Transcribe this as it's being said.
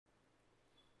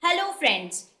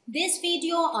friends, this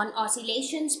video on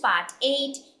Oscillations Part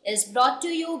 8 is brought to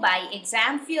you by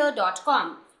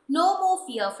examfear.com. No more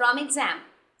fear from exam.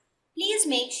 Please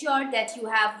make sure that you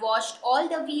have watched all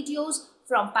the videos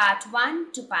from Part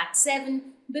 1 to Part 7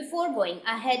 before going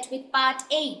ahead with Part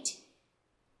 8.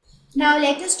 Now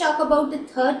let us talk about the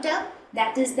third term,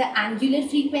 that is the angular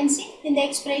frequency in the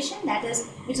expression,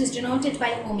 which is denoted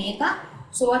by omega.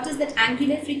 So what is that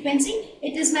angular frequency?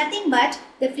 It is nothing but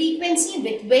the frequency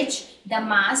with which the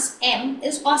mass m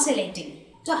is oscillating.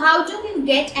 So how do you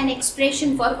get an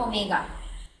expression for omega?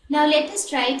 Now let us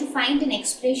try to find an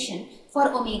expression for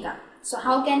omega. So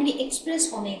how can we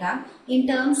express omega in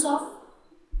terms of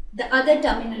the other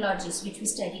terminologies which we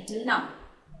studied till now?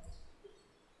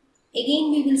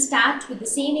 Again, we will start with the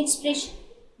same expression,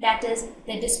 that is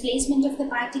the displacement of the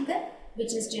particle,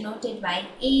 which is denoted by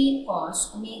a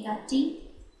cos omega t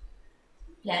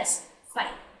plus phi.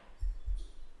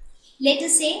 Let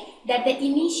us say that the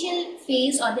initial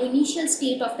phase or the initial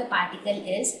state of the particle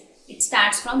it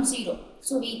starts from 0.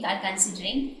 So we are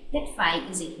considering that phi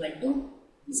is equal to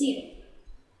 0.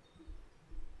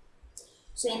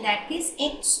 So in that case,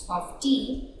 x of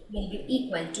t will be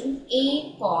equal to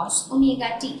a cos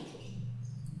omega t.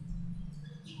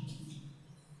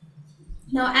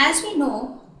 Now as we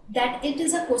know that it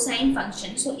is a cosine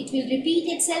function, so it will repeat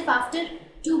itself after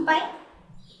 2 pi.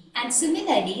 And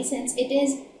similarly, since it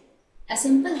is a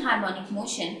simple harmonic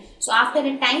motion, so after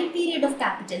a time period of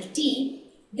capital T,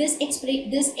 this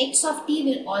x of t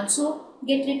will also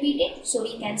get repeated. So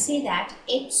we can say that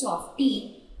x of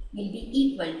t will be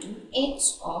equal to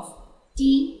x of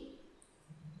t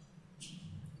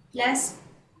plus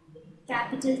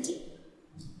capital T.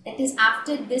 That is,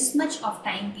 after this much of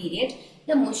time period,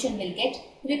 the motion will get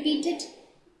repeated,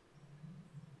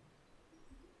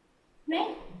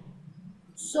 right?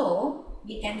 So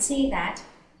we can say that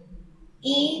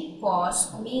a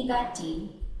cos omega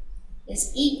t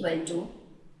is equal to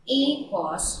a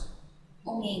cos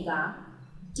omega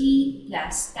t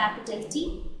plus capital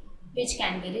T, which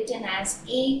can be written as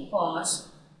a cos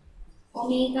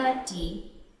omega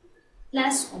t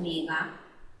plus omega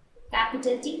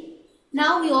capital T.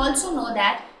 Now we also know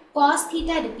that cos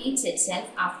theta repeats itself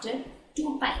after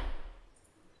 2 pi.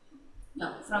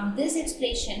 Now from this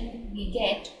expression we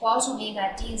get cos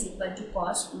omega t is equal to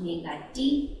cos omega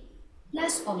t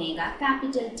plus omega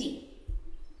capital T.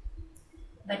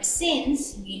 But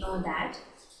since we know that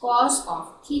cos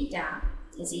of theta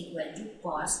is equal to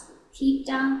cos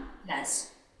theta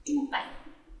plus 2 pi.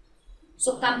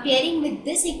 So comparing with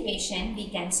this equation, we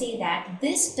can say that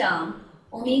this term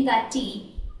omega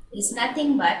t is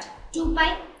nothing but 2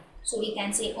 pi. So we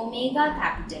can say omega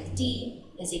capital T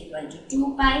is equal to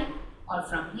 2 pi, or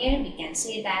from here we can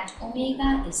say that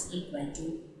omega is equal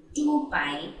to 2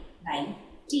 pi by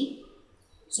t.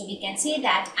 So we can say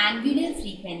that angular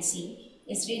frequency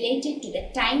is related to the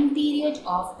time period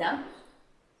of the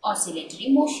oscillatory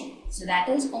motion. So that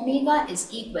is omega is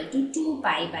equal to 2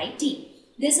 pi by t.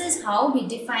 This is how we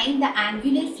define the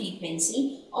angular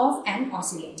frequency of an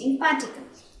oscillating particle.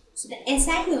 So the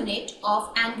SI unit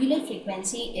of angular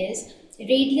frequency is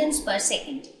radians per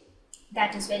second.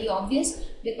 That is very obvious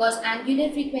because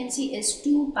angular frequency is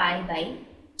 2 pi by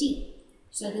t.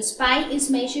 So this pi is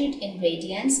measured in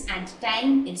radians and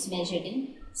time is measured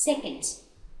in seconds.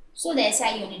 So the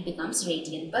SI unit becomes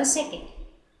radian per second.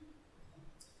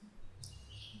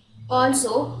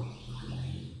 Also,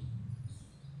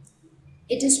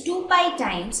 it is 2 pi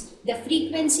times the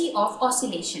frequency of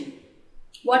oscillation.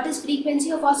 What is frequency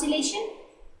of oscillation?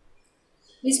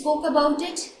 We spoke about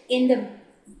it in the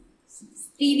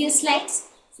previous slides.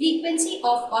 Frequency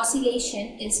of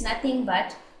oscillation is nothing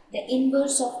but the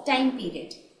inverse of time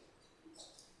period.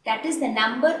 That is the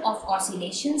number of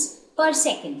oscillations per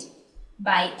second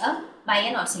by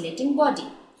an oscillating body.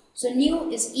 So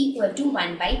nu is equal to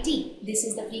 1 by t. This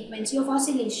is the frequency of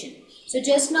oscillation. So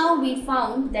just now we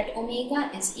found that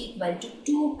omega is equal to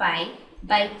 2 pi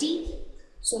by t.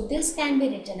 So this can be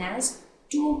written as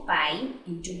 2 pi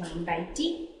into 1 by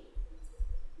t,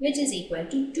 which is equal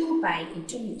to 2 pi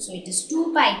into nu. So it is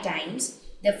 2 pi times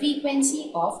the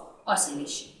frequency of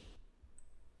oscillation.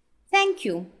 Thank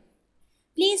you.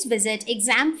 Please visit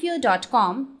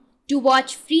examfear.com to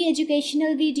watch free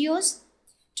educational videos,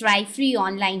 try free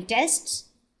online tests,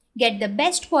 get the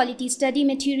best quality study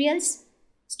materials,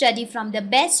 study from the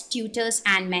best tutors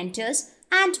and mentors,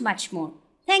 and much more.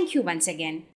 Thank you once again.